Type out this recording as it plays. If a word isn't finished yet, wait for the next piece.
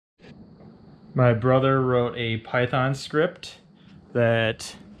My brother wrote a Python script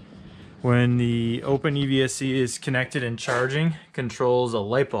that when the openEVSE is connected and charging, controls a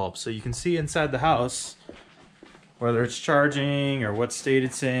light bulb. So you can see inside the house whether it's charging or what state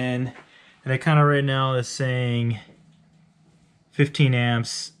it's in. And it kind of right now is saying 15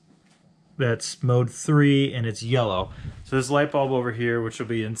 amps. That's mode 3 and it's yellow. So this light bulb over here, which will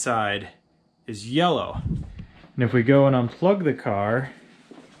be inside, is yellow. And if we go and unplug the car,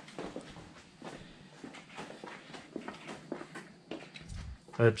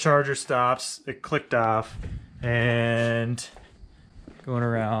 the charger stops, it clicked off, and going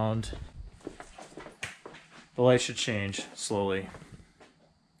around, the light should change slowly.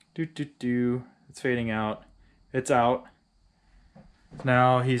 It's fading out. It's out.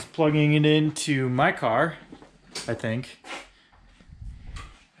 Now he's plugging it into my car, I think.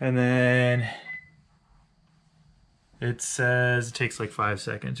 And then it says it takes like 5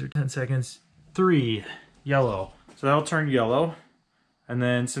 seconds or 10 seconds. 3, yellow. So that'll turn yellow. And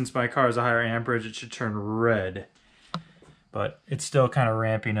then since my car is a higher amperage, it should turn red. But it's still kind of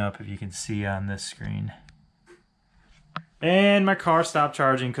ramping up, if you can see on this screen. And my car stopped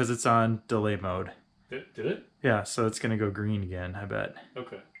charging because it's on delay mode. Did it? Yeah, so it's going to go green again, I bet.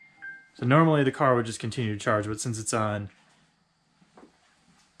 Okay. So normally the car would just continue to charge, but since it's on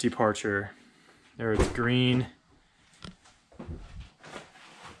departure, there it's green.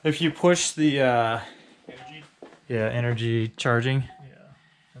 If you push the energy charging,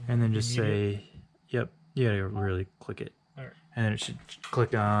 and then just say, yep, you gotta really click it. All right. And then it should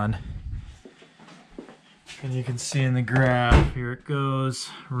click on. And you can see in the graph, here it goes,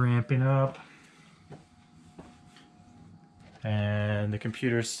 ramping up. And the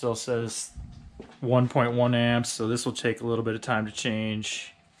computer still says 1.1 amps, so this will take a little bit of time to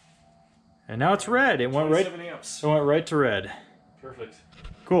change. And now it's red. It went right. Amps. It went right to red. Perfect.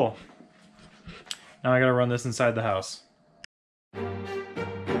 Cool. Now I gotta run this inside the house.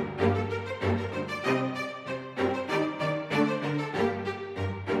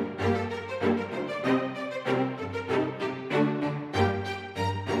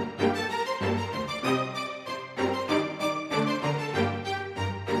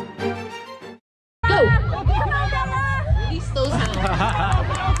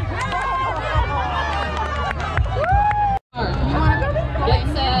 Get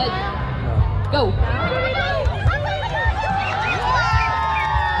set, go.